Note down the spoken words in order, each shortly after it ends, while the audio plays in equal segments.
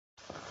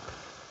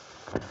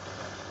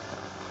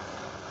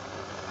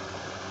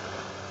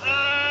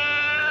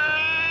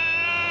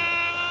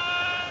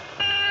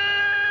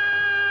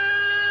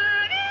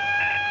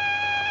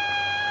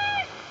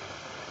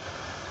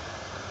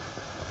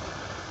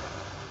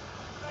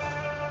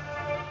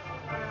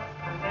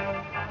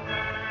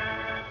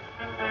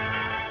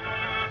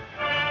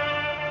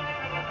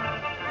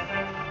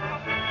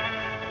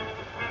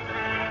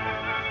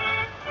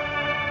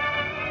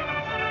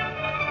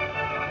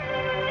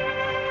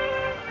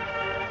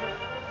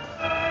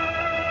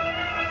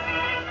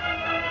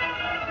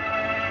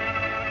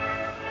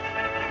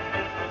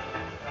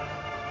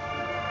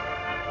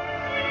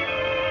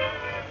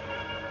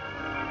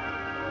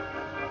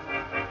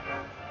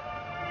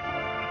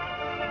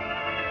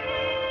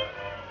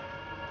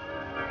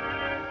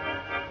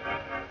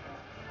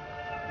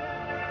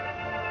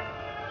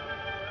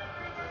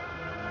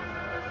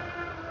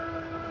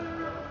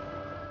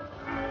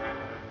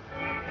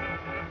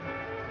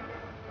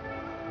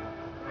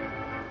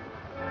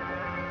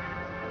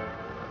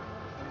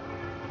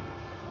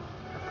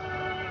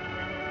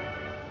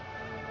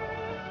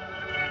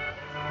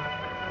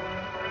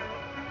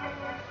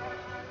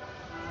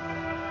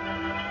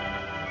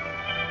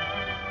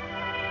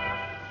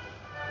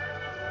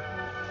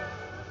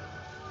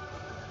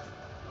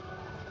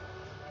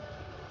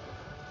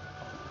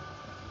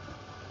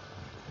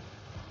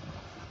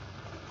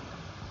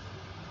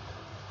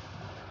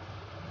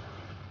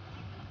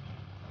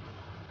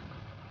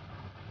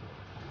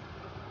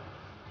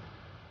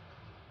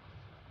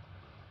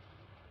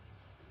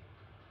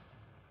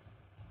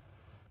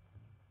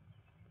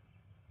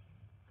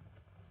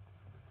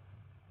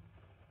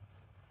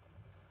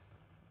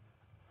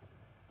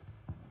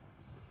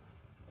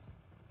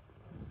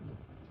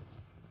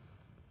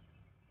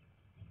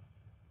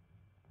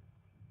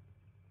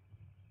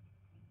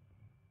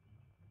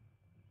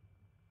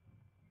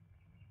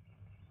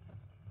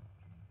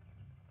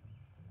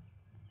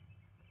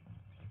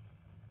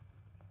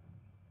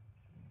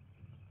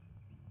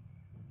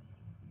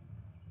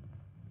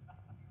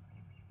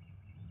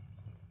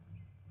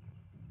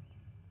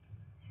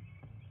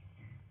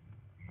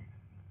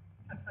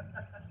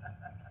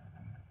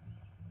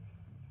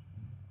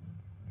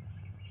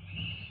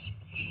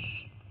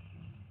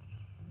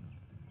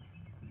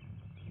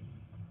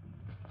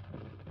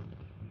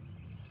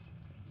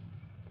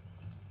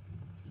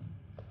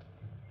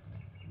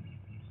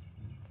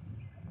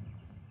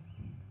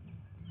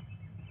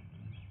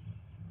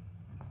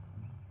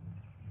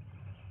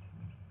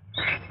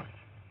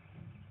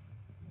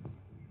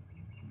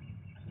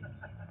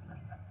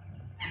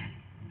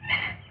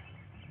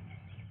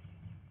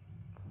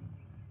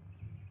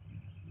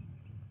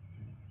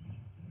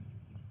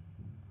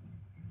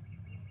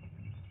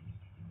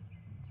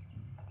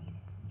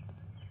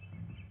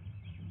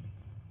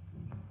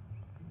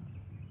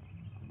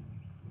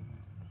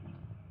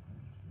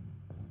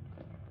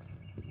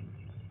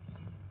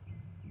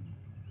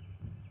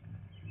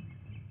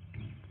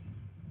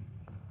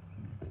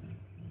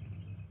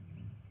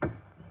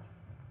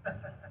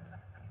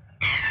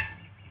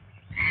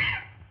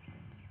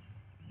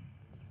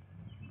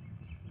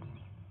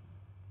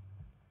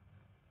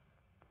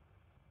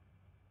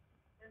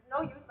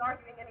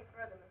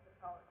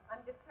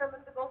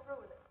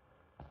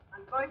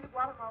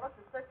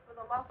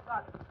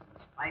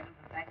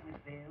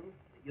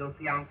your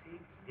fiancé,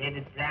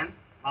 David Zant,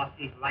 lost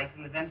his life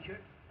in the venture?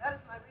 That is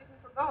my reason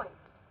for going.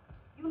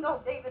 You know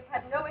David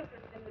had no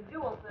interest in the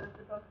jewels that are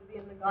supposed to be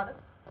in the goddess.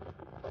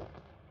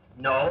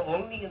 No,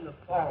 only in the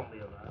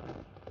formula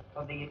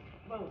of the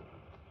explosion,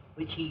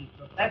 which he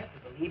professed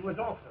to believe was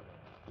also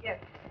there. Yes,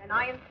 and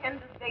I intend,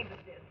 as David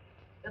did,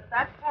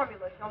 that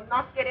formula shall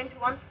not get into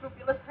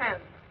unscrupulous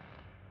hands.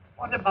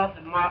 What about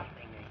the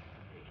marshalling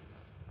expedition?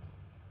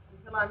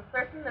 Until I'm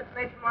certain that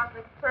Major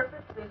Martha's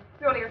purpose is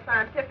purely a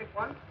scientific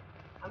one,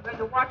 I'm going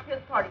to watch his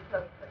party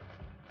closely.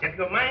 If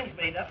your mind's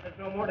made up, there's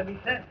no more to be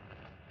said.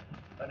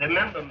 But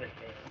remember, Miss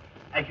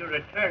Hale, as your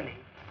attorney,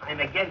 I'm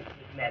against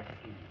this mad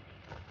scheme.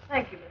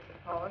 Thank you,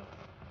 Mr. Cohen.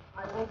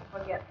 I won't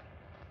forget.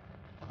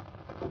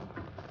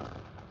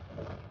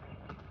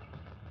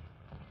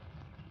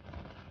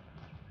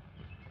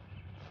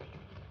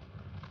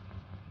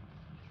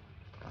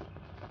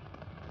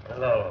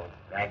 Hello,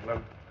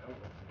 Raglan.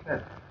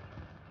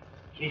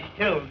 She's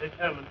still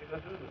determined to go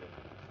through with it.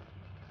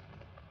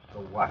 So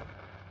what?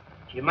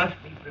 She must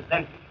be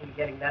prevented from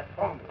getting that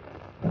formula.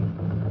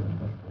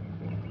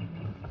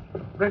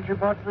 Major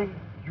Bartling,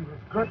 you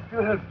have got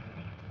to help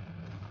me.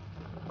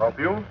 Help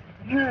you?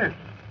 Yes,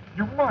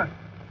 you must.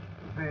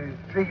 They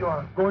say you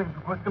are going to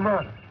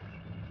Guatemala.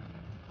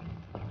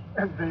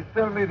 And they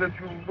tell me that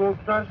you know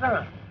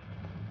Tarzan.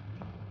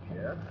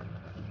 Yes,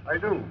 I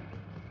do.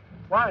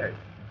 Why?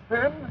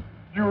 Then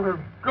you have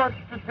got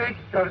to take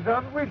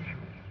Tarzan with you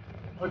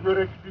on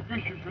your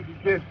expedition to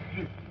the Dead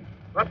Sea.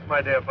 But,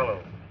 my dear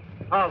fellow,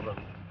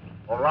 Tarzan,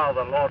 or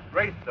rather Lord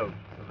Greystoke,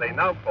 as they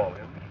now call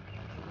him,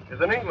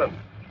 is in England.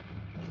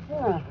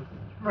 Oh,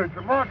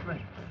 Major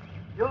Martling.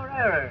 Your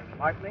error,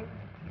 Martling.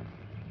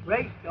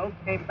 Greystoke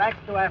came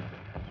back to Africa.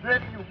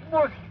 Then you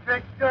must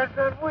take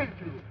Tarzan with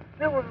you.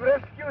 They will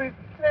rescue his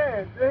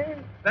friend, eh?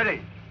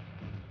 Steady.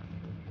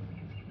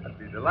 I'd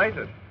be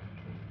delighted.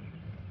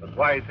 But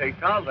why take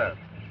Tarzan?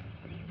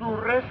 To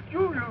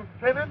rescue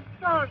Lieutenant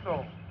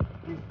Darno,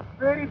 his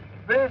very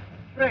best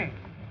friend.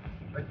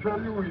 I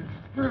tell you, he's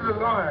still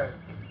alive,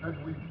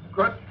 and we've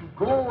got to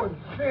go and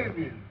save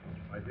him.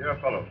 My dear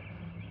fellow,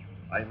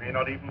 I may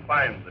not even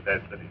find the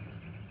dead city.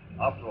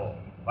 After all,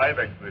 5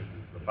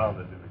 expeditions were found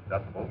as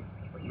inaccessible.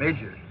 But,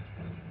 Major,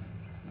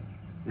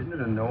 isn't it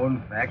a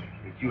known fact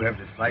that you have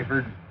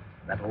deciphered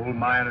that old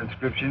Mayan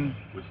inscription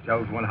which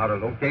tells one how to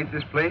locate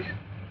this place?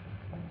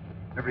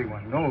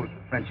 Everyone knows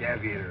the French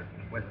aviator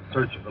went in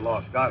search of the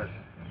lost goddess.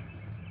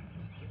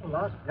 The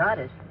lost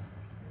goddess?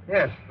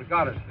 Yes, the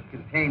goddess that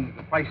contains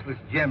the priceless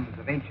gems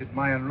of ancient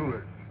Mayan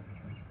rulers.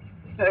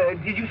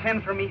 Did you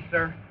send for me,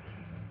 sir?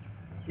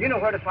 You know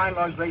where to find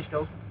Lord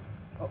Greystoke.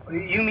 Oh,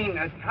 you mean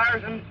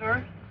Tarzan,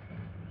 sir?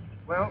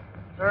 Well,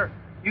 sir,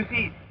 you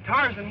see,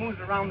 Tarzan moves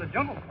around the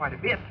jungle quite a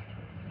bit.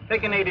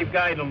 Take a native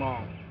guide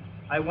along.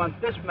 I want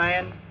this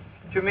man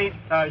to meet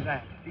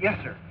Tarzan. Yes,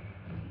 sir.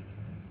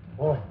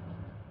 Oh,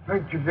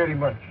 thank you very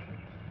much.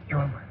 You're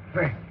my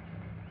friend.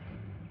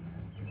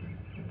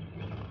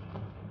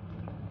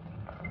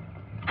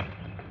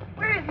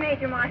 Where is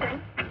Major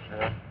Martin?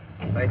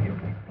 Thank you.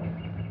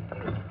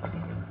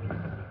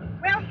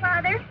 Well,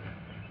 Father,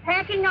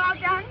 packing all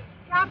done,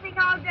 shopping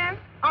all done,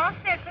 all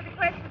set for the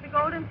quest for the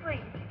Golden Fleece.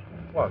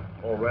 What,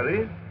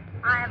 already?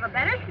 I have a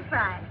better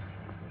surprise.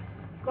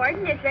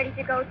 Gordon is ready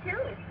to go,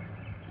 too.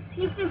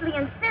 He simply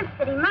insists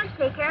that he must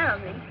take care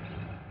of me.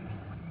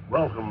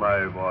 Welcome,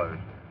 my boys.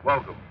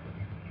 Welcome.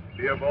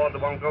 Be aboard the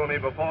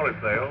Wangoni before it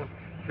sails.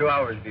 2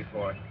 hours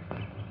before.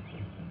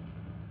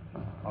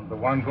 On the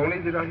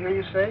Wangoni, did I hear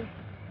you say?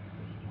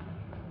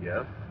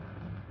 Yes.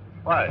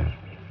 Why?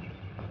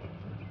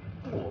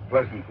 Oh, a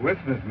pleasant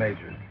coincidence,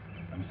 Major.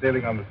 I'm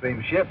sailing on the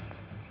same ship.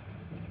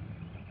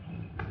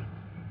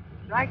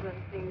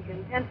 Raglan seems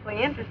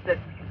intensely interested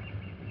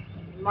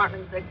in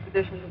Martin's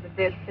expedition to the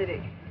Dead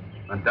City.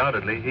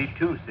 Undoubtedly, he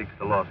too seeks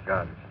the lost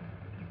goddess.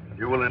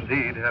 You will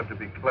indeed have to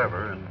be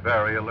clever and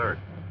very alert.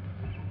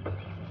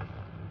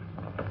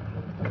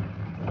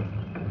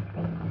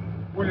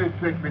 Will you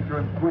take me to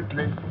him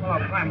quickly? Well,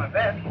 I'll try my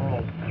best.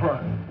 Oh,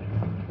 fine.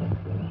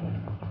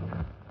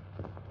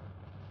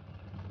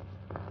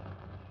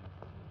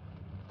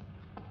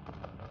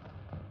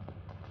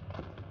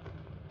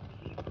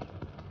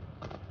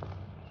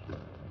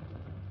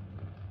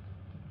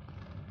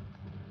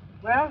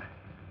 Well,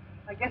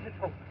 I guess it's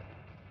hopeless.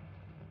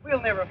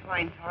 We'll never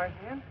find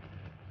Tarzan.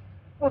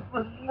 But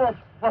we must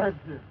find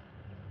him.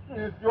 He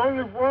is the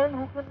only one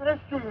who can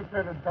rescue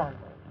Lieutenant Darno.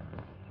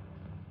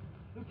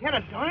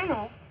 Lieutenant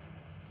Darno?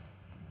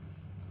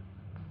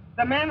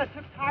 The man that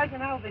took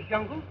Tarzan out of the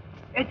jungle,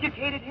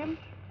 educated him,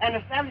 and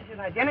established his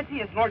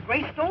identity as Lord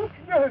Greystoke?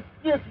 Yes,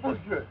 yes,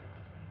 monsieur.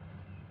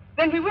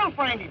 Then we will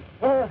find him.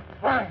 Oh,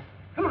 fine.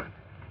 Come on.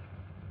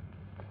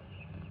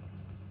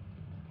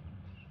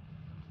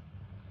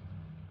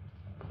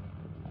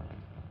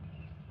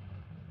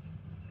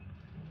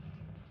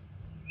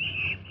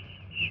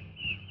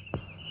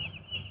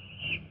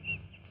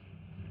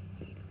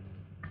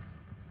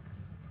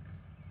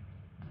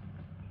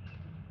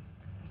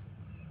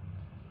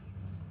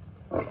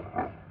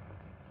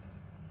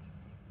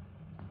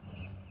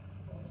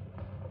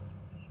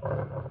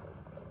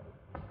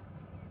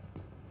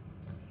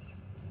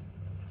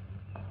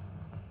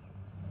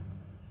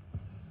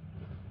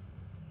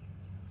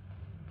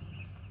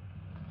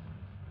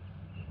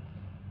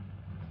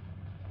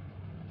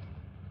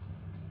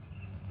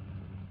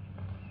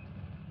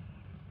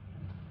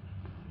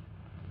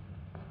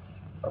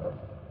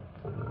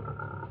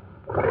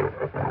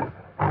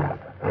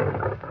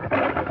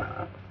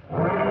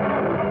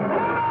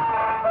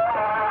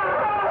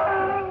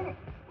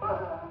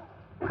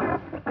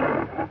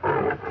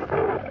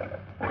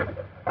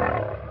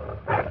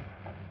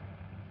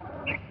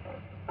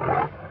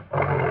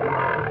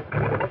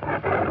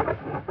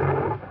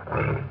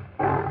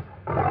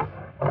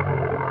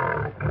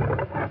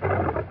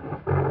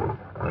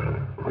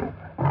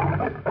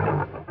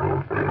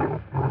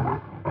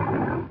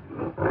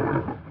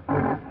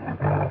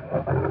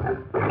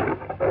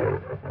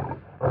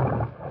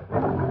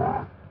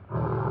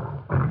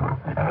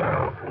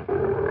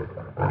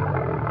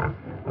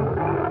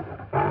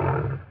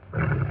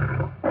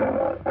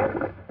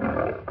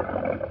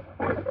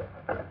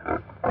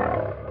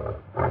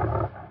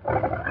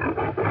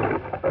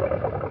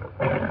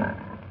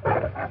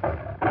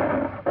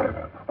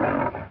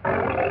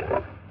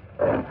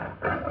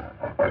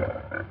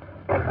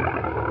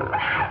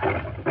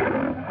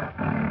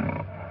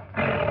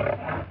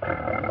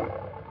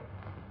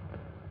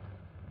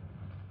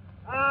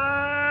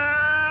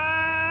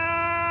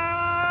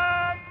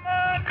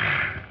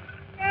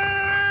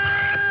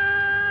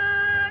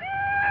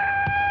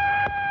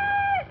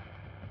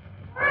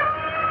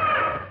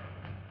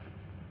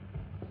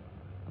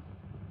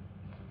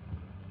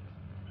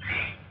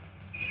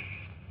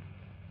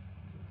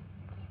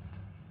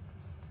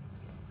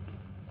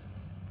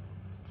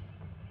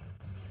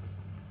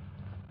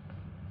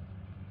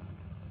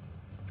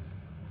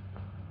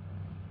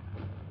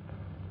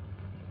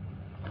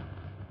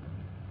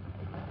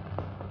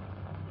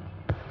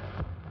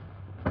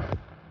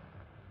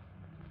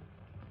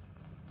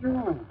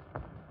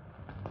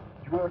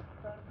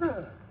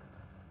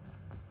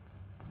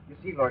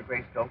 see, Lord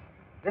Greystoke.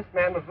 This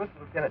man was with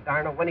Lieutenant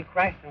Darnell when he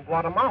crashed in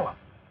Guatemala.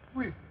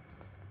 Wait.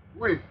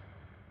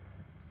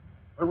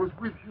 I was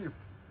with him.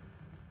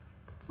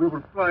 We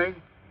were flying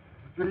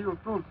to Rio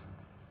Tulsa.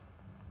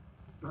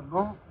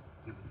 Darnell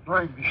is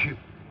flying the ship.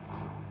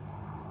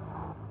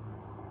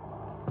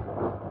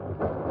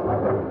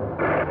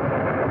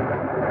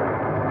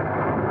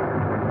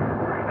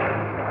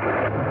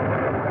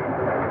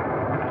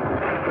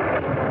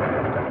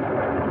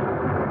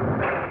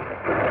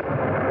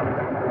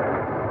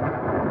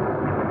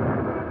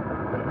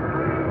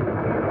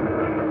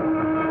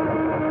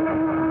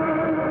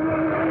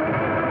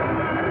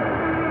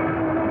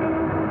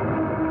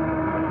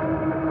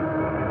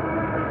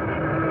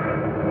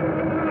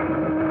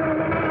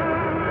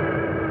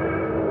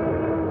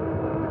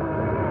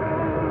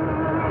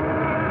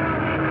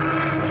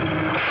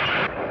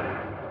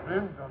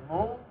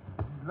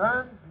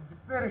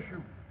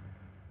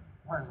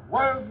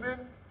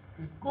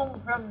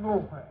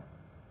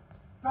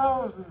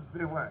 Thousands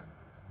they went.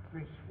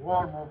 They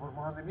swarm over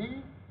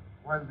Montagny,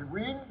 while the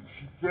wind,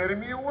 she carry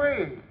me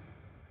away.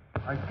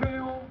 I tell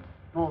you,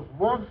 those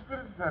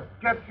monsters have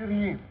captured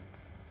him.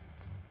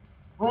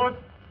 But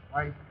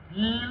I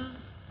feel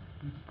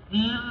he's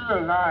still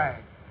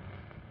alive.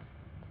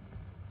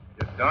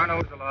 If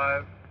Darnell's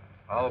alive,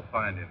 I'll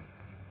find him.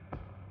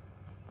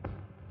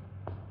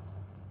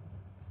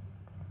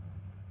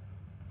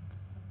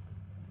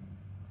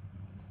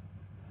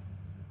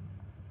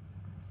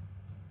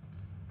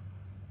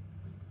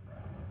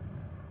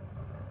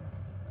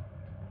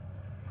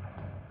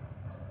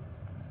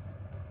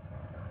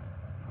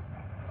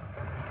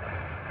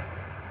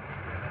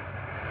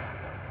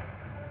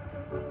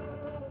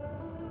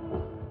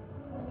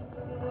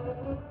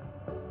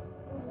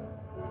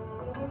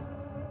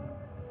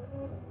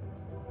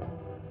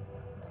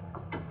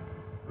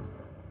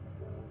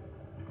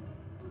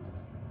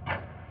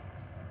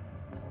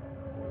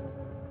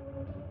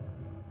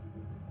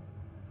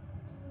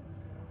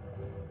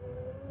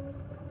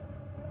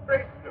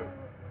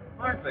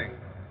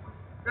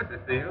 Good to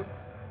see you.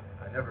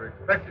 I never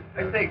expected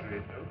to. I say,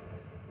 Grayson,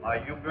 are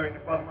you going to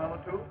Guatemala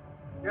too?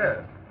 Yes.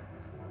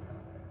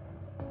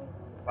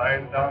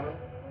 Find Donald?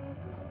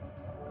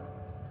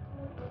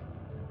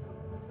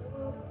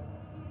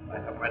 I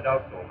have my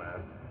doubts, old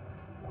man.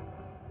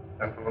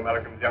 Central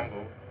American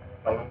jungle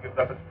seldom gives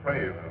up its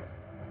prey, you know.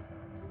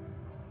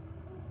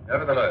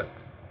 Nevertheless,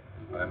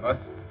 I must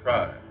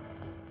try.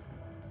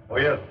 Oh,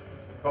 yes,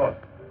 of course.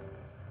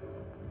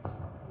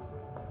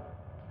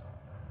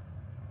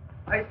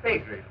 I say,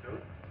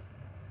 Grayson,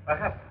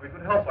 perhaps we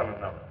could help one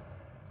another.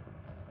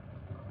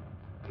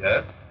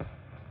 Yes?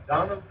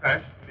 Donald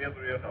crashed near the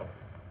Rio Tulsa.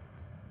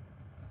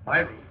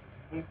 My route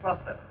will cross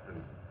that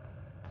distance.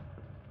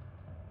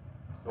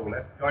 So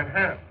let's join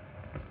hands.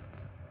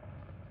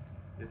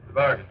 It's the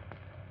bargain.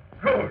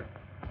 Good.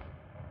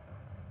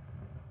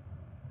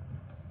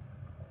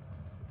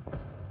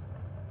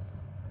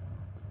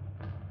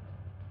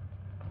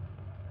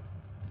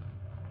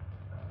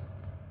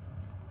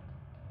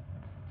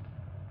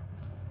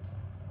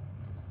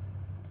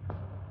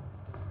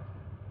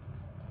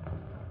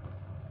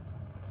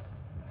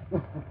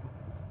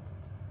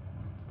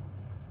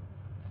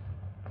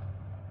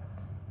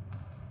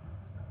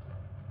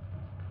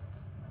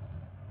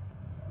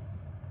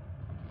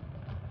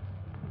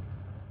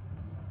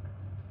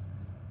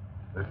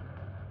 Listen,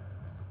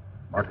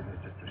 Martin has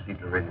just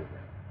received a radiogram.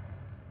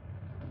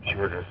 I'm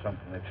sure it has some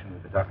connection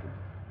with the document.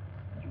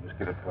 You must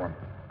get it for me.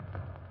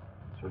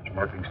 Search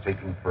Martin's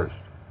stateroom first.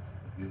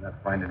 If you do not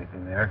find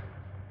anything there,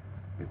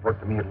 report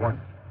to me at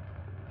once.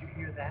 Did you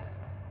hear that?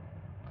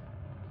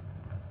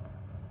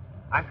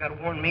 I've got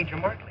to warn Major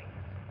Martley.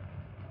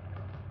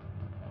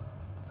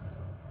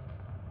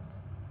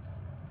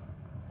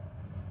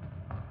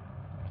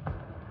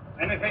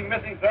 Anything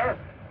missing, sir?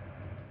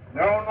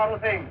 No, not a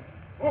thing.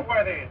 Who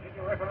were they? Did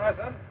you recognize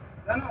them?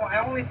 No,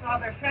 I only saw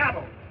their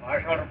shadows. I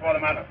shall report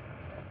them out.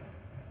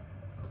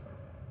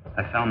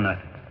 I found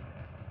nothing.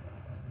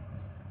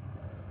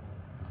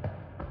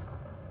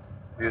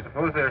 Do you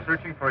suppose they're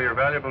searching for your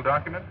valuable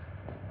document?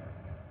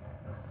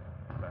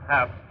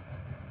 Perhaps.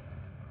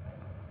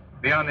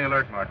 Be on the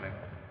alert, Martley.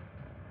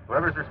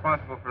 Whoever's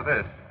responsible for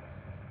this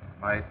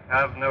might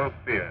Have no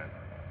fear.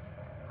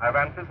 I've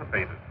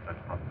anticipated such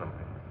possibilities.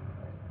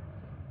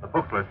 The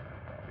booklet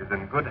is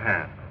in good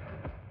hands.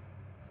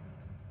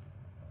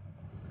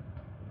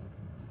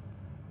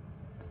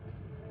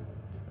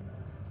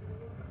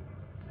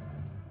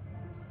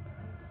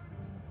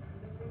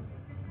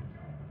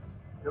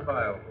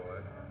 Goodbye, old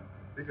boy.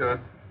 Be good.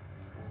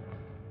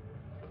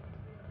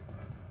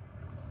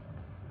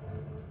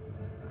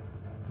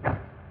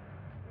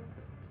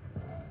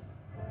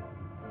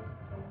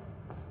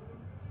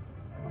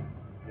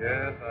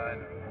 Yes, I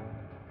know.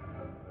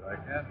 But I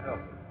can't help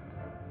it.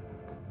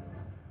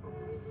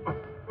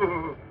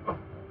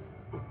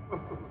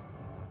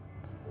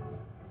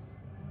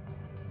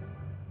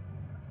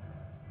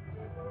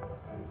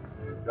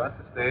 You've got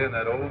to stay in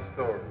that old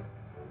story.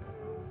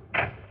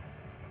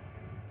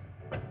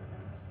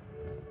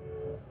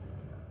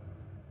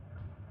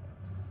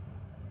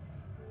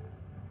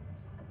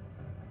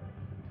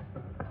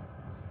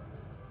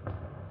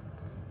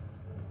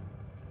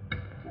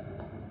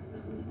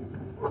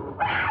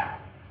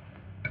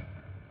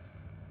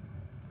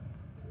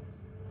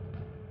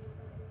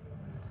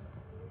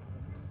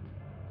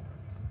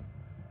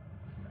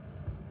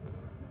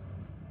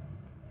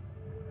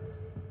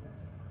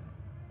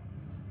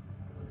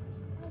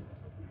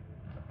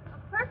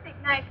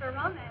 night for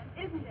romance,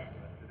 isn't it?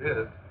 It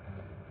is.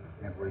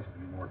 Can't waste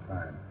any more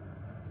time.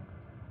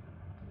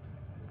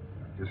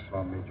 I just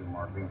saw Major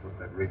Markling put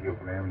that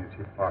radiogram in his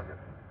hip pocket.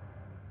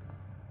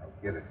 I'll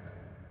get it.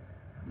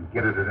 And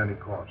get it at any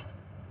cost.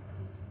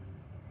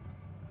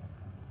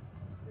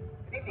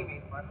 Good evening,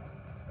 Major Markling.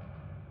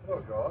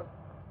 Hello, George.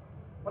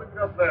 What have you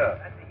got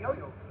there? That's a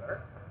yo-yo,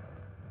 sir.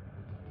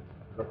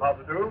 The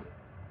powder too?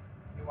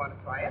 You want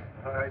to try it?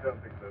 I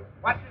don't think so.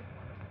 Watch this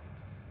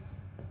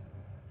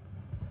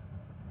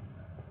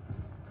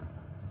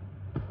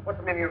What's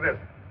the meaning of this?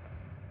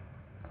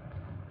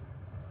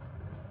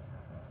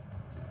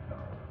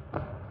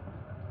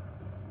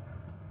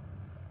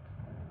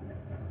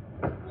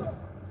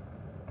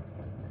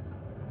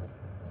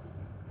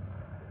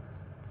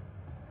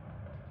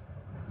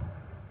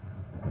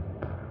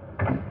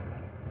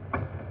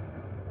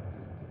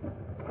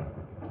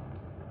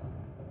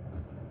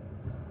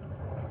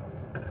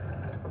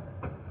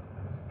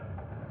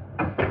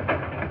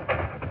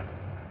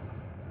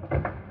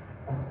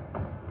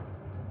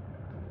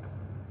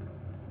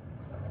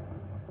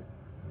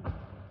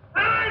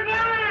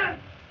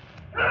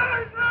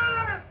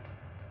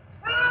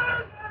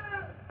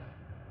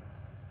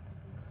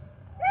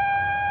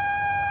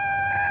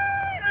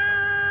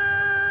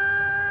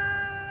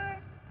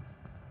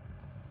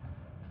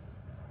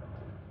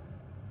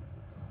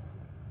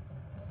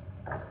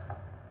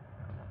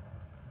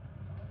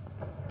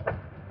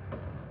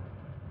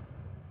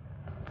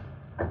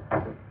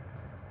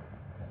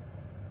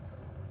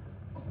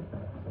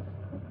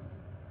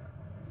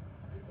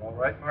 All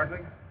right,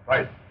 Markling?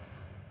 Right.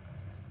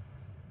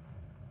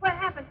 What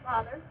happened,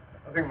 Father?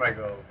 Nothing,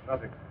 Michael.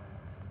 Nothing.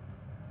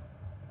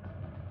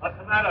 What's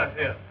the matter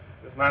here?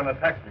 This man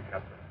attacked me,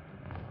 Captain.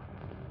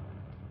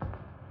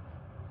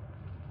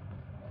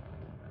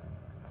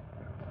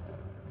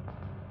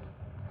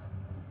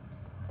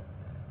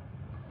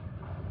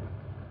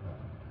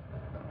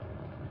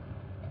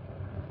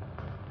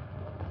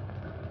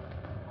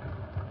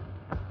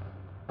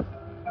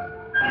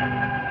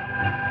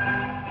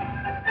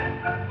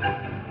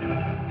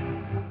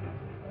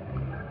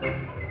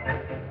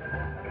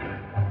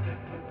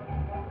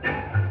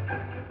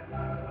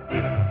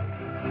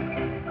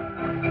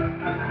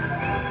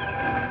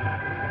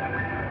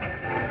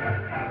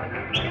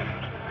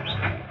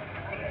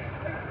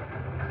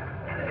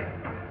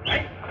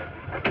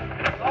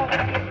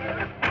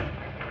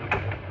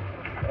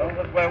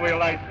 Where we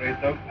light,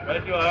 Graystoke.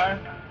 Right you are.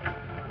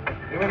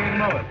 You will need a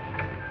moment.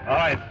 All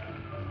right.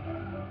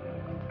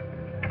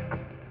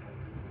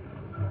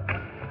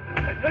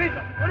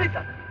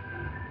 Lolita!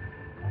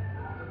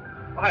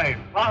 Hi,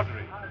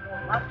 Padre.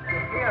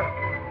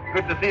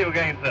 Good to see you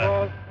again, sir.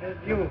 Oh,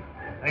 it's you.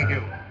 Thank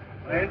you.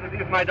 I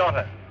introduce my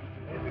daughter.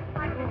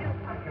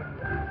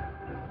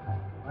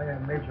 I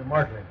am Major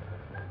Markling.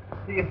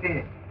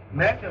 See.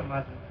 Metro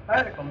must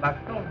try to come back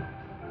soon.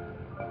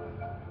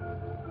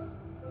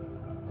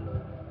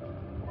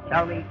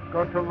 Shall we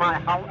go to my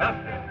house?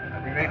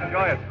 I think they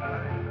enjoy it.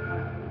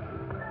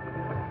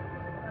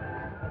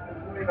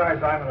 You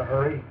guys, I'm in a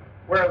hurry.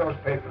 Where are those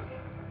papers?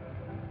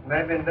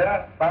 Maybe in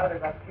there, Padre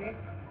aquí.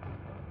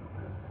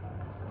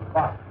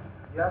 Box.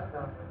 Yes,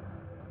 sir.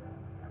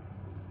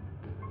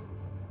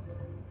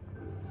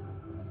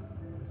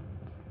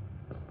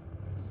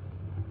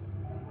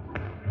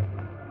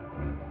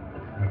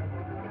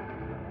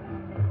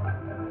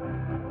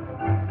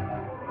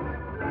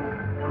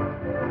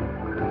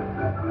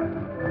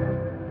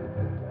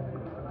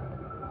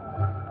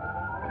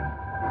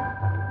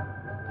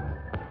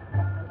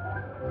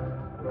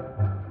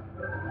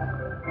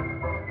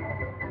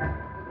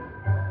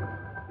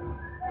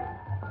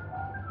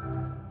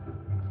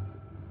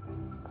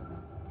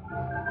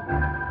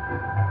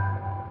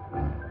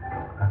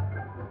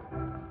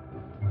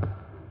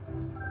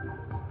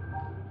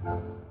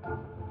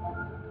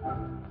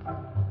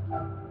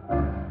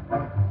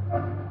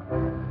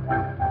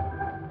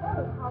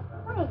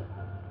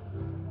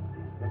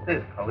 This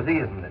is cozy,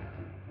 isn't it?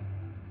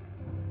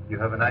 You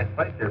have a nice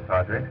place here,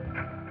 Padre.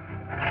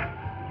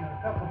 Your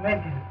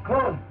document is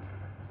gone.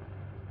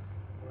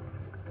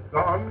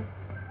 Gone?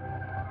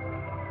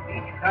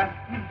 It has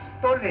been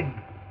stolen.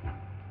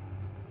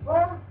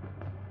 Gone!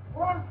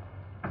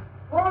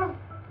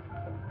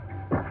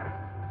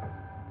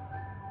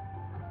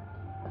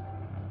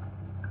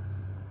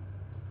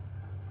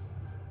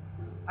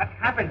 What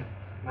happened,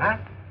 huh?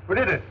 Who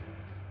did it?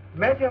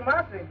 Major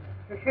Markling.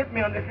 You hit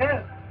me on the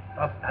head.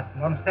 Stop that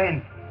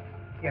nonsense.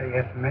 Here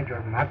is Major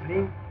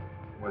Markling.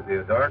 Was he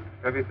a dark,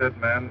 heavy-set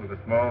man with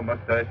a small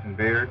mustache and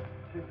beard?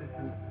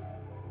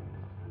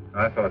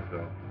 I thought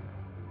so.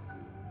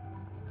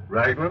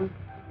 Raglan?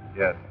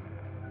 Yes.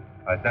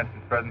 I sensed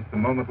his presence the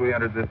moment we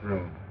entered this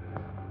room.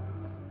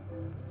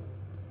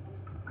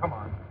 Come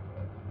on.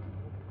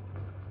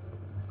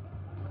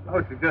 I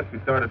would suggest we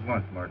start at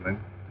once, Martling.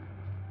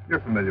 You're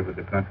familiar with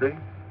the country.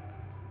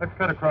 Let's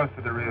cut across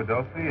to the Rio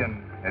Doce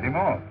and head him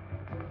off.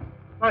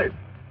 Right.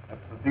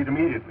 Let's proceed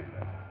immediately,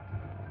 then.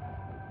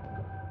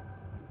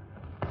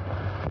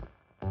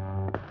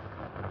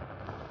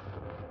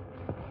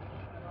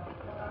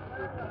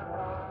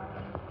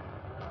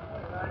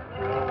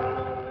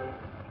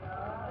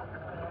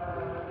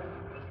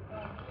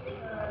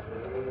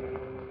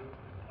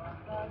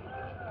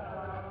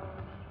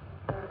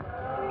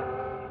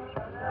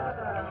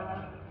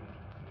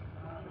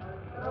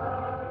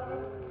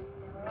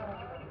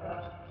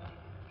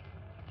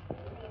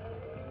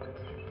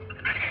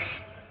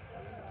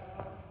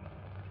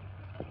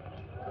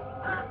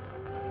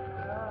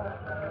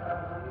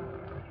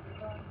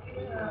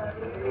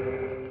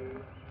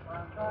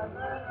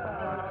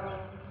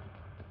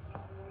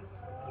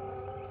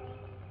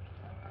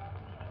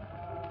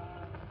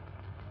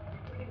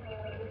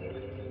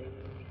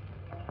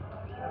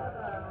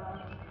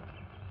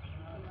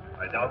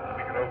 doubt that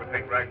we can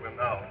overtake Raglan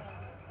now.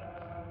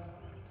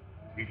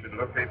 He should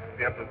locate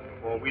the entrance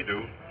before we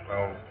do.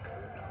 Well,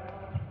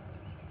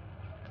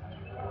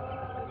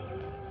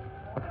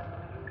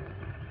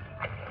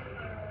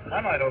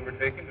 I might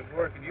overtake him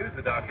before I can use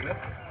the document.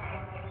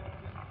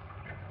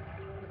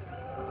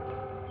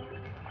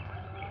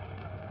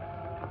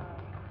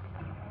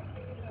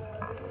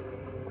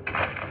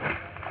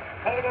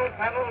 hold those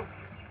paddles.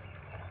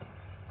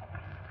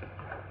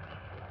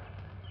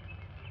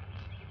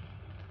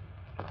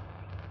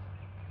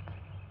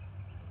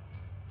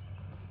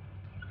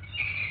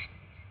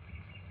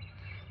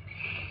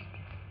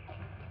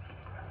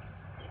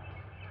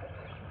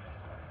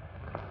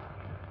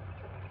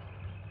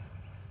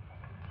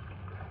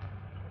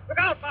 Look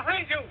out,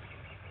 behind you!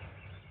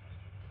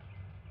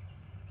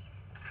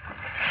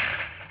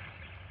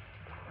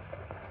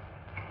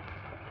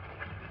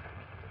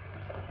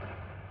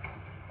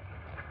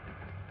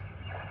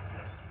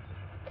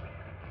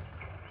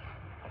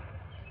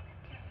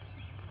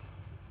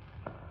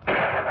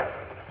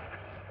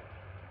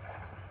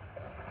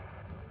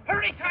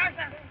 Hurry,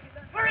 Tarzan!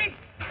 Hurry!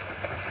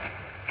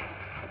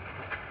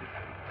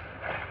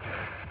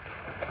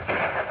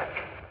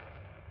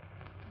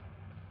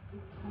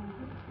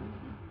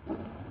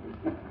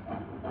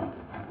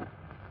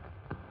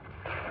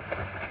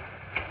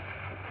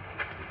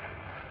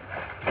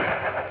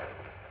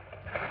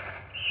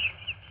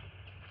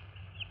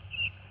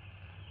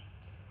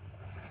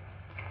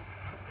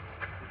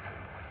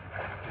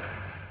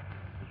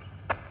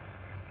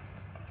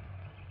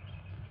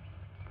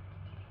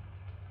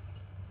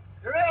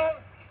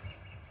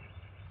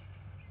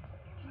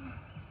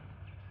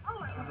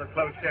 This is a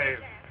close shave.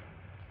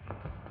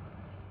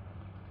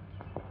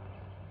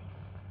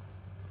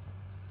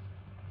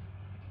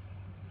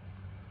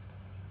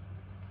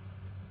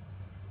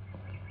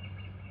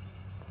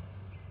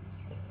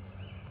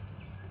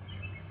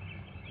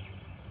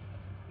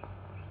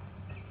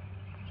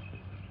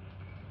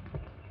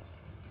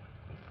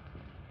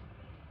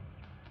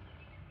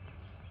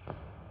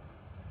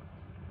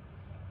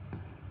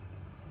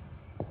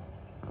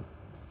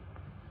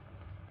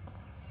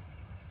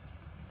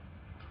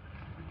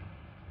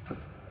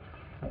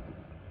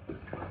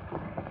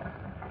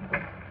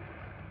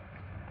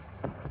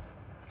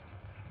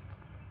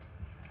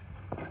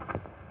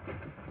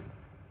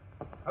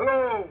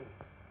 Hello.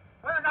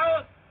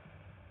 Burroughs.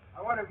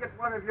 I want to get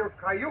one of your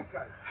cayucas.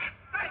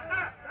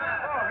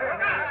 Oh, here,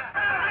 here.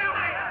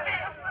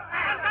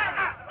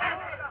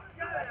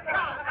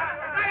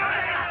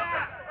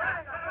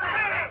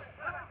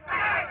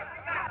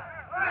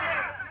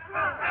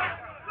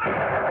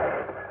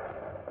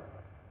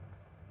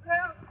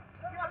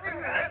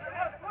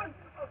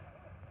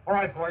 All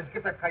right, boys,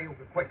 get that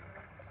cayuca quick.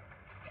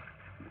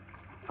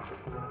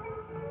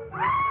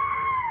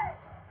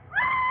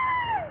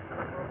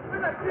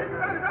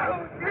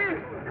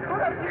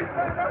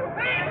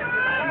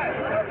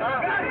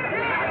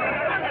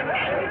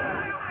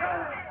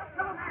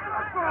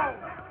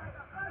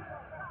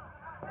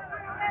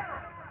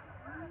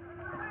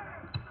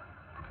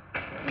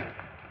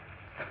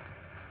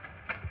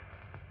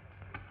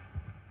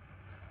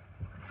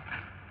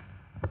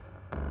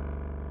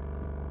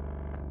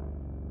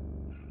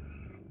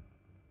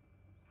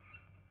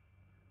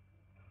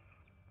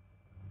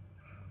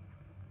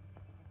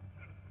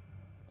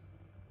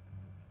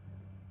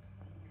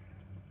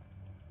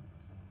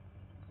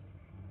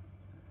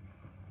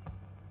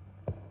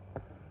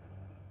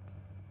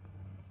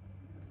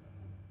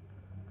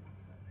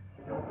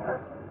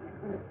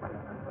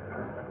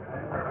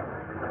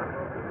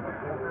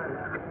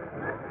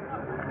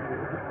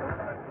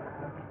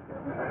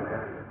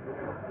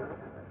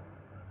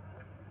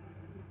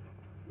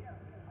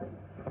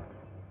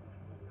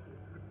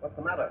 What's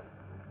the matter?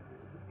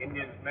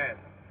 Indian's mad.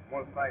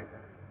 Won't fight.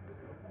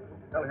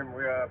 Tell him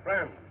we are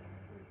friends.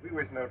 We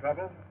wish no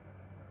trouble.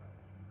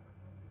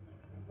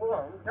 Go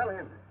on, tell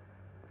him.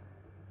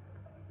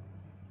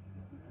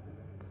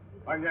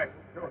 Cognac,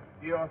 sure.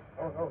 Dios.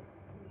 Oh.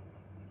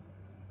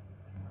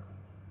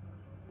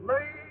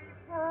 Lay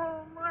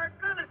for my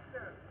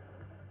canister.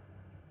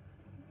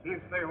 He'll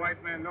say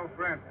white man no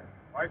friend.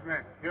 White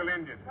man kill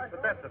Indian.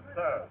 But that's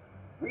absurd.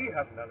 We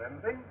haven't done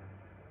anything.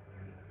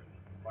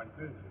 One,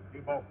 two,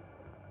 you both.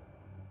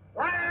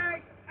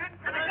 Right!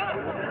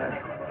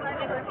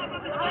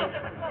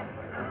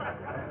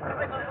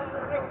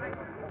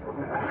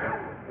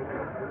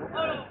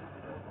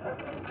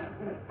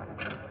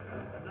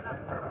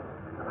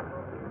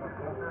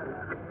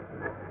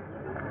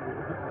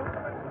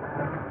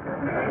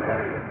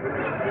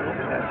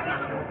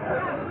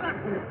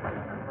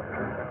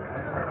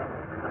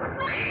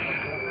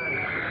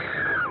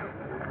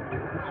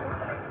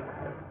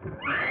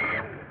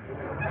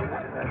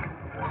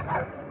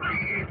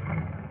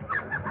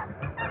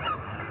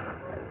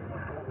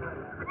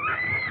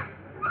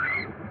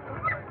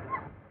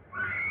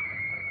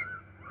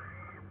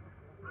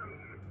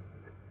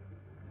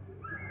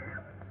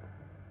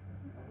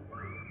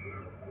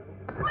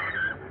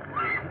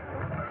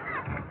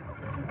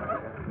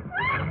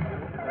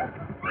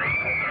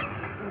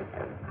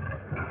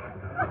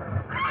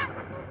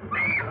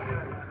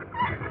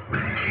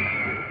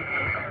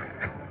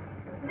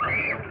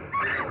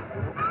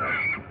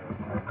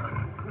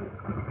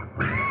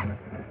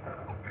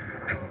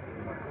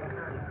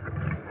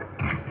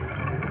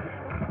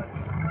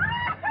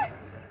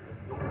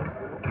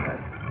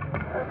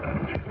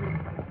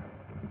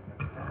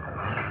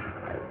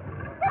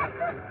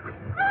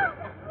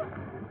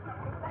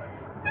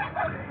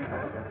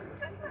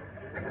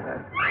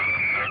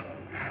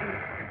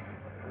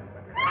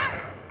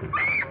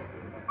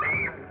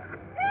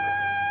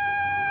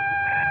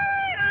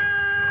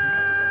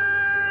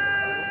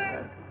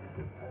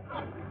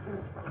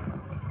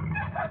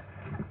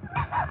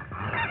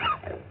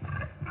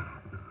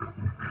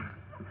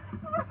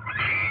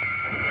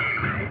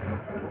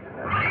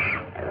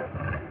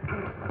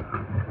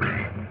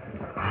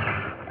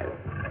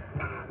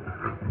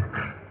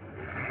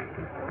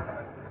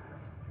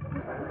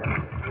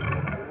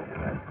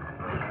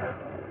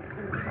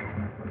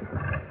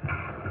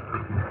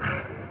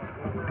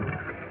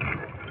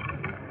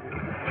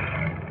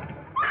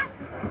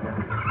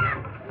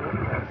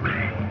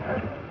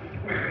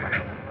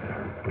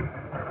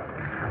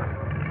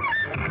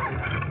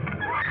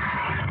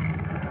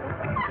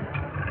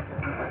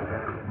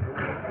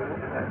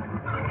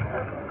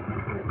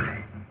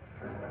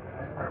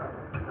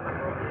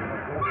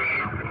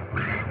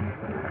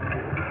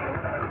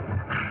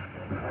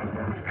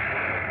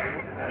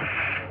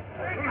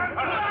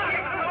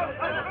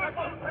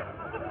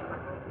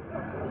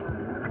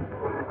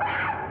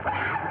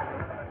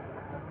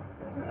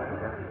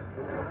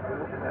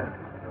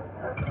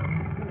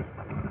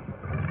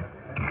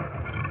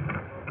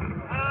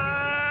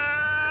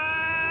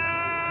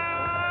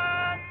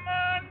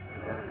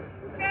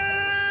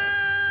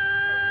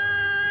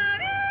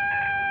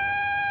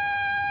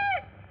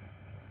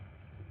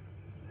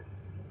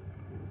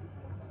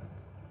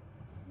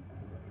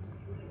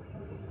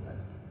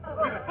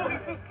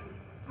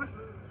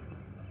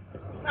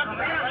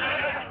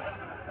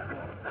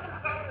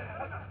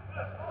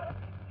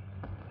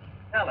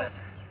 Alice.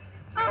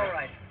 All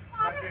right.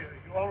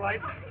 You all right?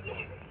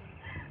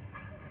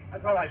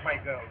 That's all right, my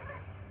girl.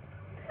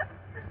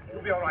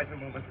 You'll be all right in a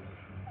moment.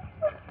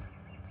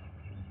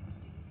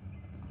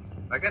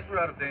 I guess we're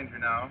out of danger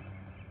now.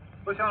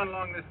 Push on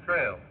along this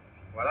trail,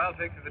 while I'll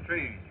take to the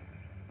trees.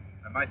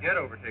 I might yet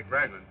overtake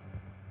Raglan.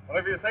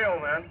 Whatever you say,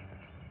 old man.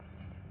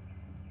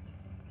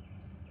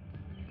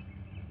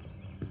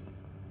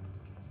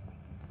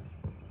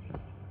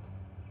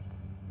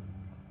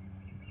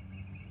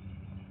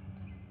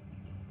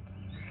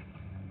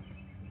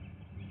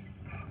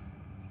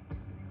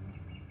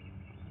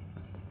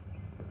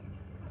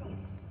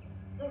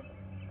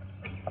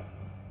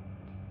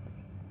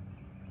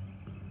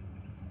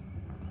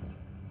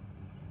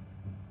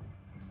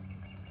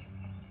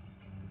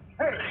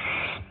 Hey,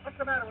 what's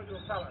the matter with you,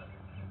 fella?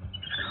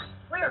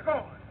 Where you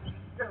going?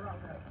 Get around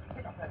there.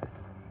 Pick up that.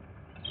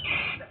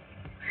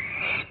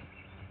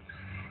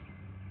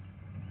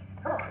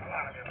 Come on, get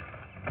out of here.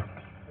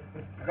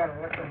 You gotta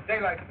let some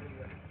daylight through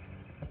here.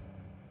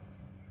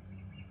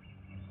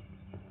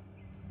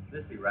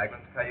 This be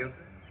Raglan's cayuse?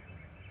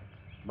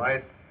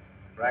 Might.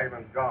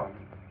 Raglan's gone.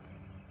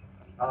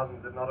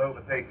 Tarzan did not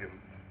overtake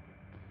him.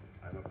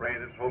 I'm afraid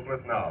it's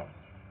hopeless now.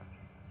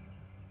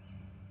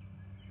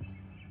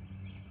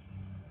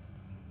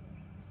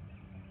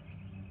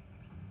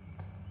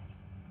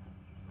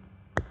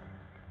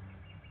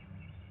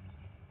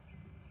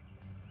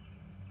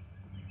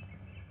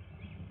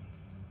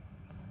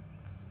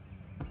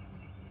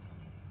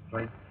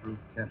 Right through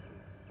temple.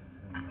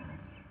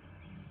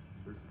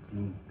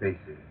 13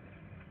 paces.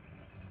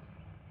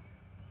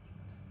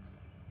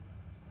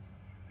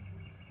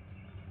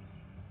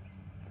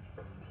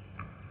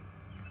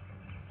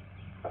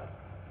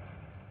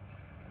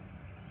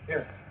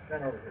 Here,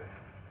 stand over here.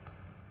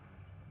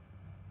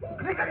 Hey,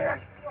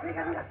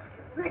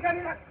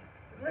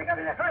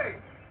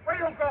 where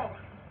you going?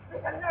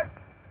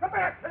 Come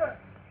back here.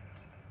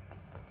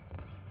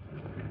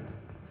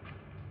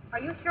 Are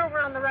you sure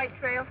we're on the right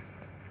trail?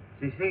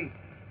 See.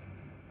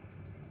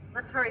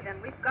 Let's hurry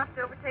then. We've got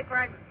to overtake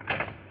Raglan.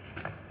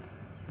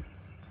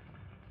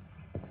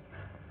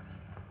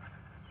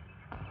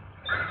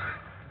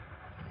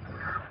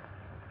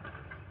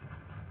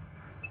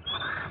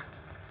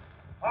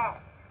 Ah,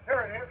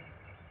 here it is.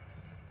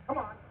 Come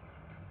on.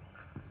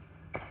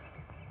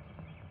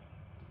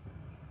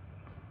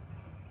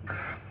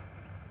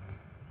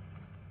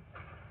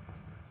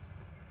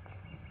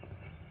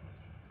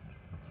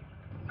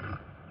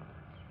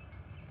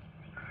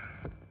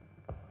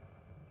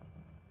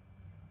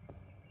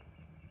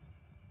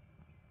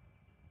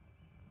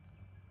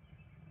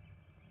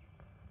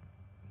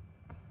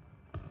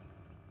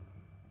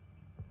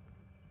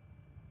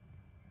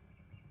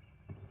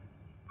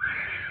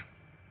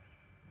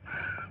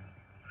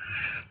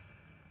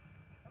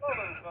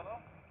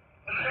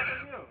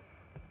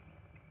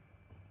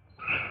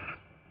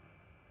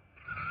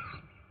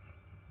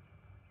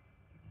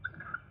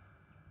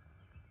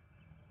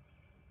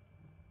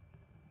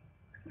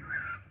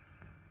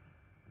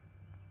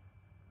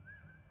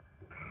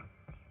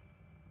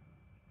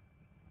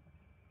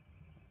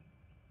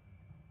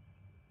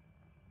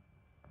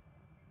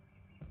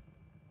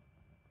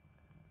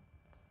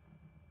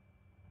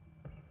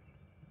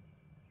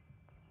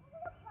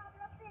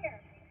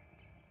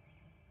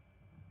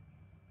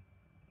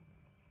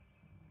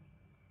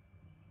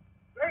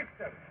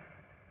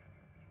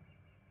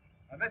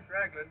 I missed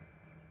Raglan,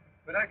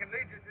 but I can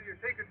lead you to your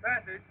secret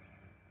passage.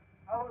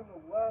 How in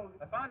the world?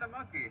 I found a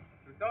monkey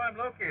who saw him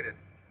located.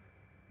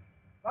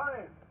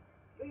 Fine.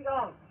 Lead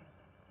on.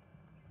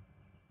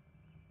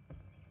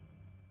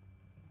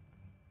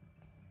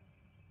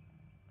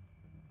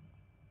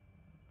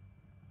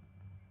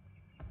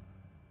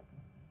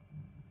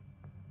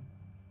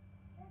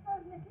 There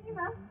goes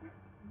Nakima.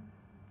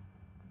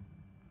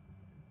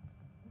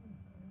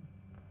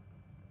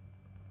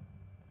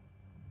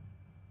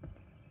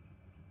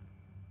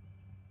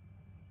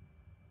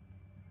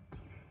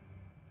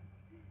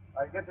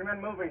 All right, get your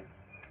men moving.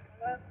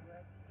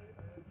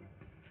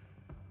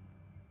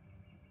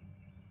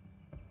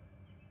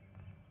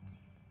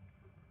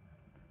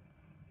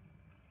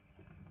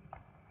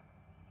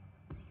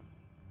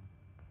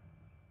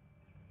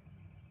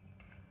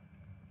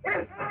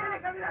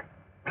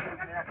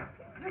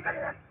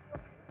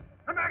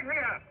 Come back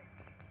here!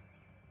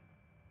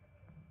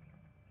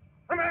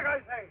 Come back, I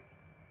say!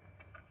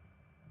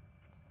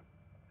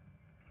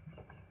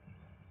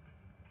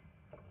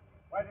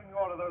 Why didn't you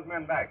order those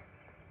men back?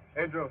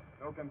 Pedro,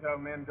 no can tell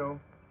men go.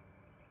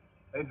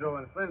 Pedro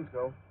and friends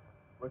go.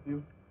 With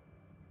you?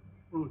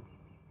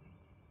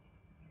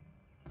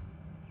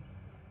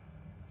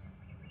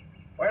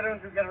 Why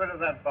don't you get rid of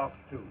that box,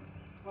 too?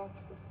 Well,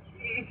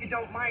 if you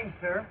don't mind,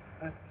 sir,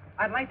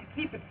 I'd like to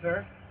keep it,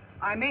 sir.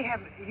 I may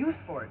have use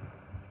for it.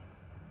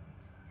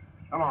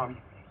 Come on.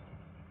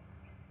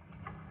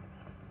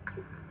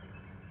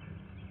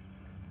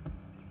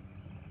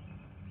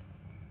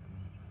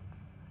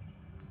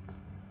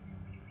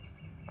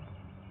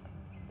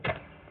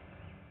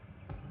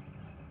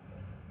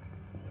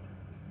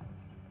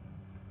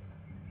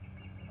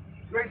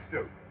 Great,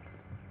 Stu.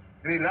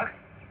 Any luck?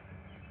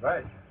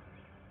 Right.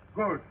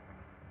 Good.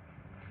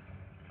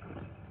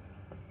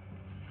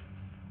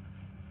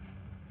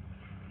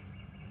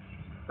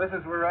 This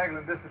is where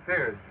Raglan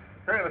disappeared.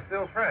 The trail is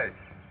still fresh.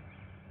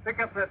 Pick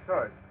up that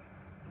torch.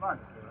 Come on,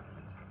 Sarah.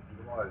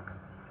 The boys.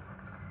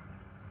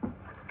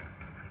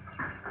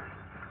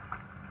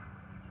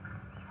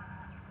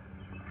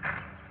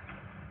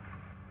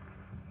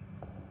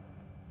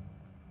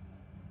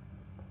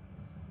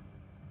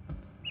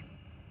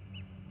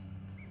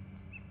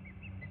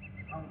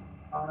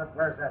 On it,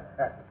 where's that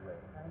passageway?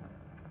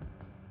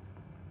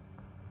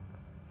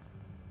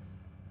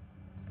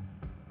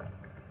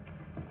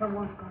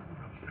 Someone's gone.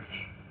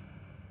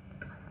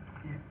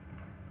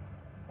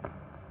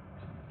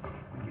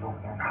 We get over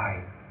there and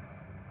hide.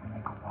 When they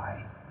go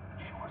by,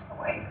 show us the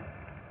way.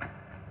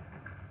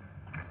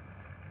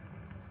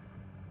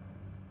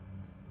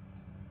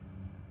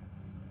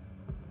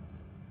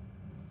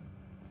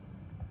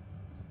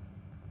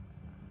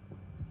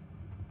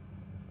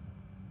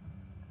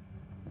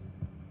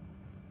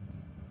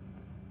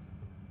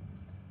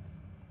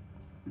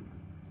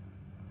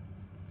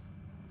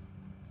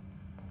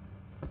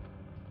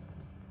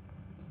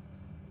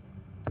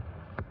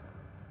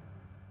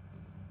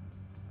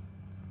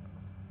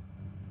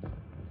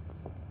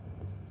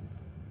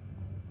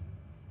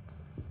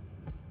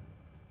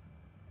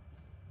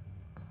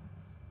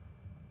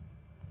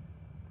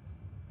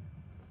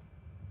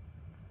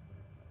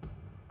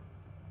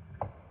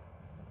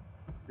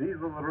 These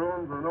are the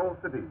ruins of an old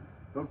city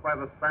built by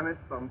the Spanish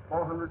some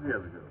 400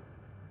 years ago.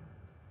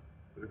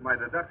 But if my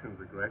deductions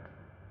are correct,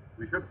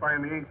 we should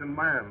find the ancient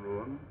Mayan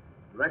ruins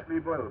directly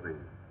below these.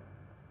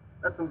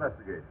 Let's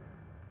investigate.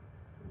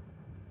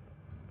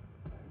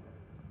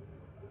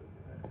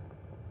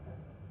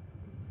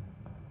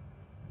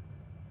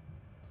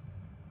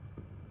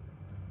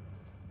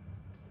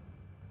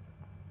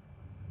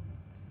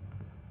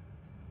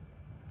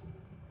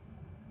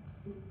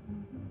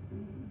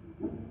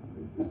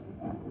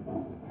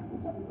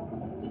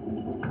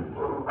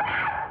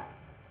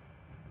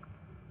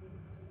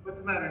 What's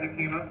the matter,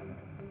 Nakima?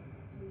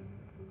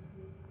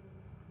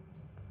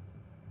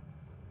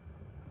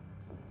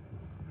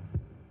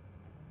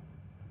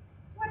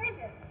 What is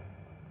it?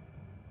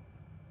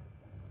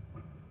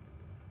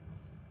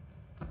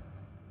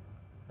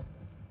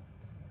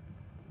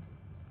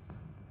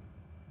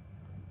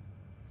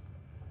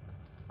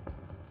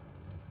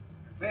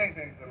 Seeing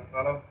things, little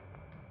fellow.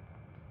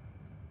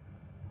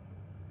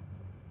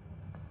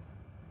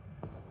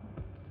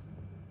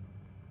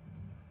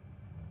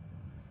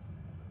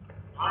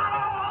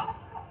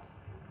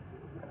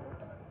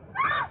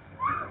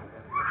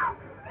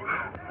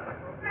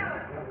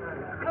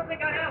 Something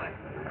got Alex.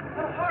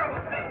 What a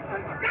horrible thing.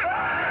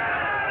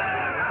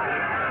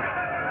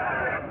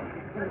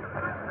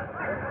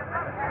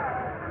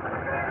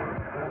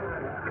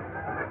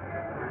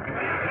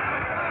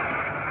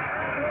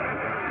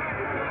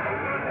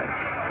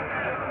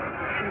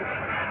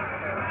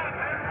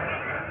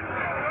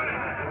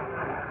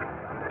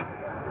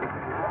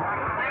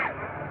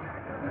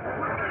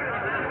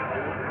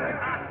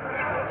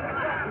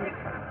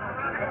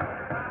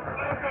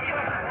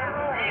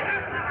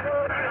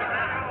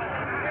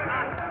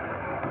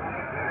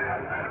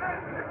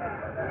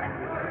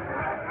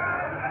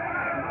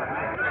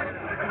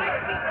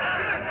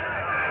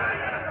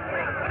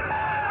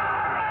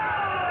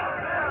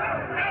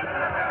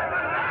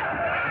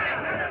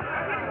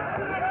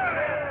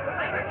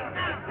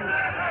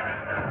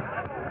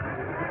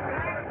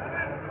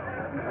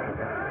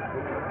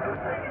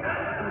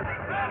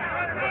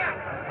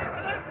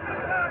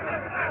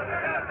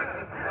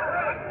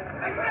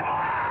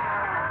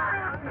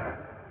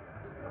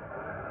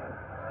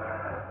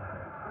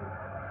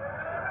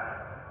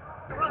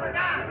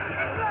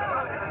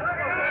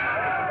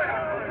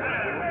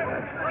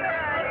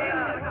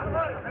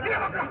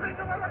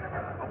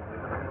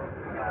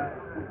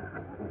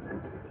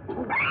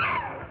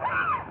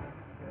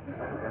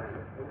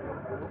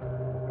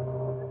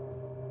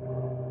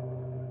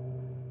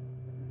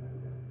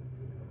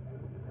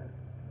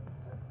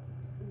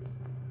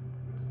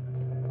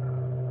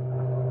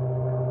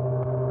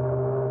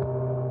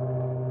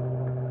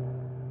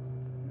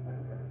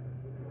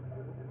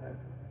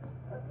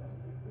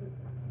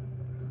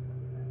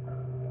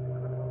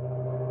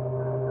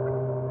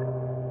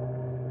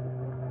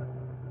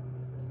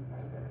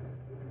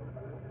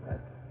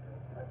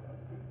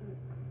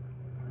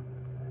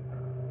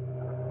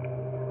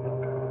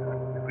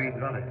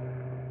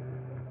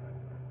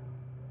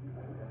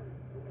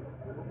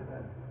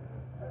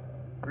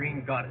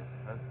 goddess,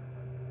 huh?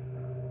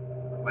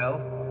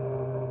 Well,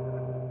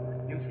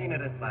 you've seen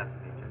it at last,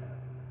 Major.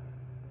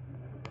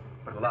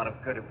 But a lot of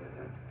good it will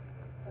do.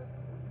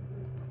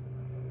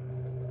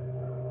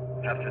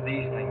 After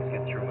these things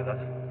get through with us.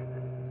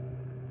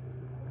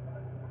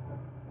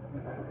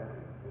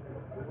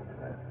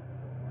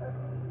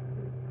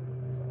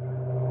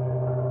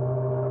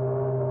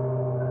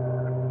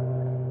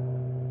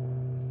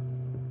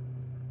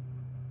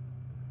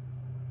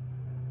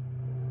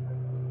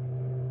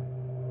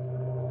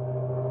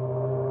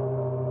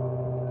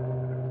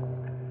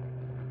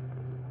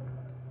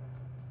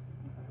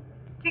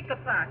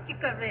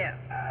 Chica there.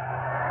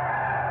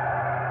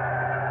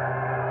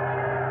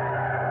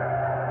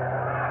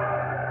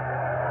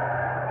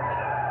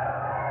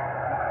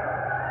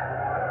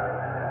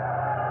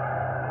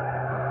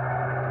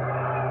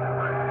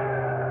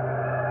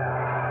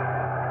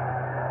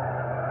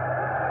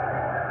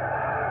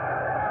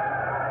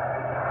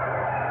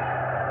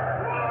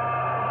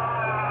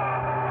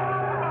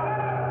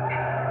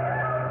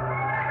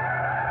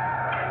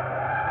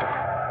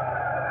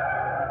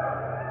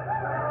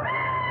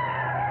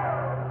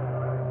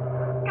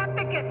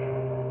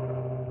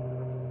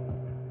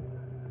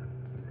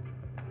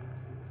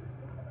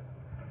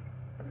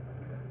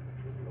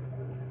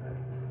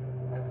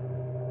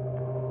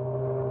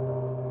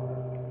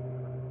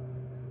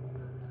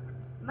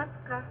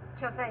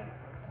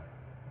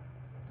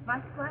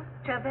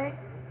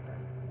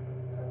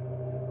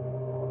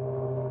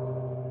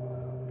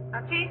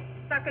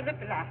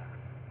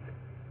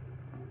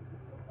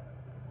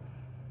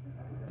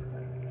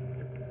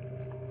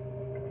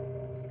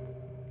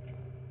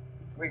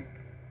 Wait,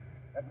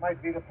 that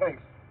might be the place.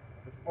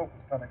 The smoke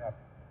is coming up.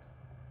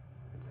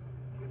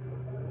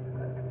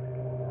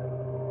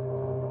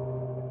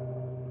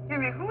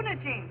 Jimmy, who the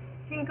Jim?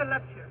 King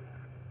Lecture.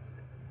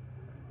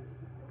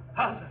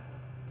 Tarzan!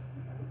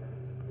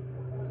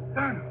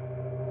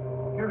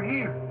 Colonel, you're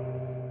here,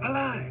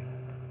 alive.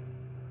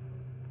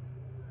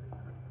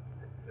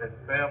 They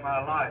spare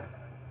my life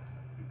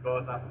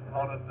because I'm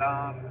fallen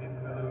down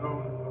into the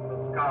loon from the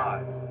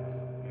sky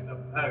in a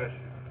parachute.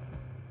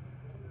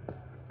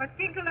 But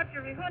King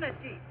Lecture, who the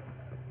Jim?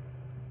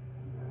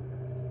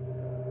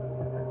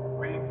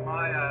 Queen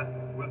Maya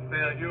will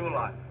spare your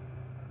life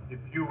if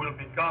you will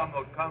become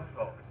a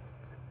consort.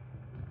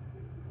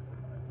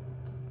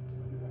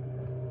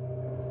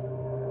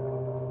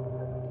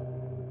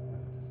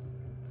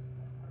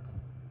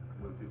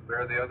 Will you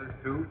spare the others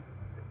too?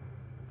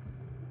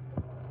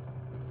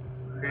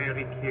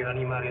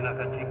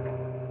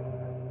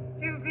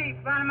 Sylvie,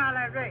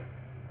 Guatemala Ray.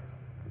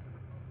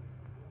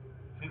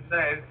 She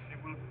says she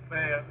will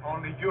spare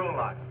only your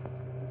life.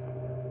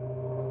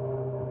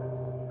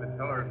 But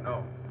tell her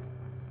no.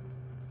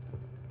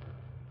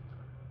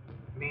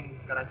 Min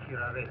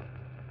Karachira Ray.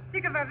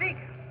 Chica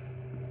Vavica.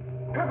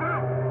 Come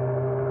out!